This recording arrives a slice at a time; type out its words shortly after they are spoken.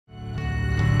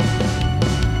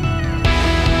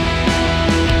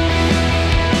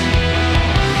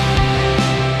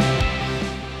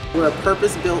We're a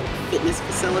purpose-built fitness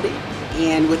facility,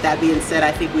 and with that being said,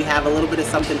 I think we have a little bit of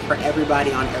something for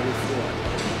everybody on every floor.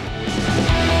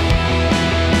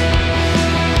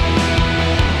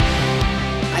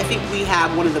 I think we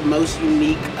have one of the most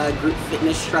unique group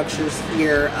fitness structures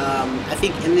here. I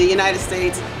think in the United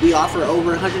States, we offer over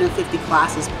 150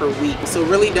 classes per week. So it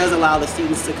really does allow the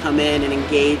students to come in and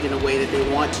engage in a way that they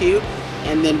want to.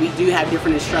 And then we do have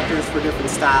different instructors for different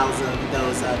styles of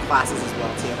those classes as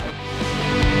well too.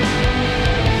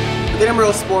 With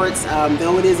intramural sports,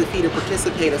 though it is a fee to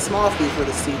participate, a small fee for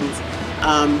the students,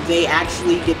 they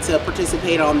actually get to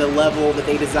participate on the level that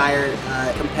they desire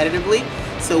competitively.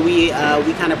 So we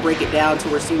kind of break it down to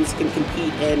where students can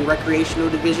compete in recreational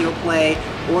divisional play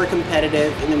or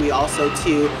competitive, and then we also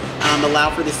too allow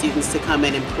for the students to come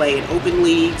in and play in open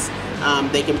leagues.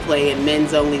 They can play in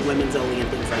men's only, women's only, and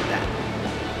things like that.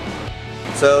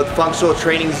 So the functional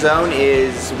training zone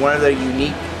is one of the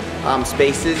unique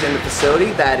spaces in the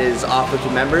facility that is offered to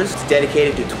members. It's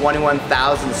dedicated to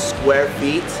 21,000 square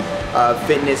feet of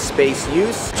fitness space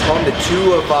use. It's home to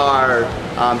 2 of our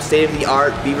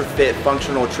state-of-the-art BeaverFit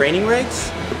functional training rigs.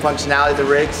 The functionality of the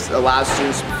rigs allows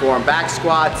students to perform back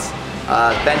squats,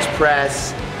 bench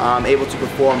press, able to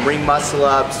perform ring muscle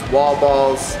ups, wall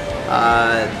balls,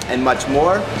 and much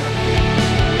more.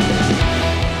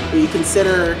 When you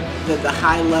consider the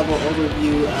high-level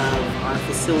overview of our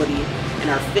facility and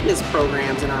our fitness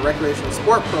programs and our recreational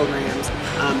sport programs,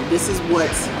 this is what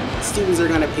students are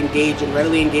going to engage in,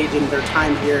 readily engage in their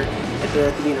time here at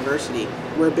the university.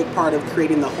 We're a big part of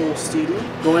creating the whole student,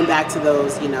 going back to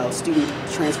those, student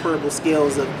transferable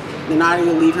skills of they're not going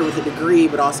to leave here with a degree,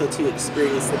 but also to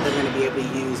experience that they're going to be able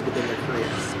to use within their career.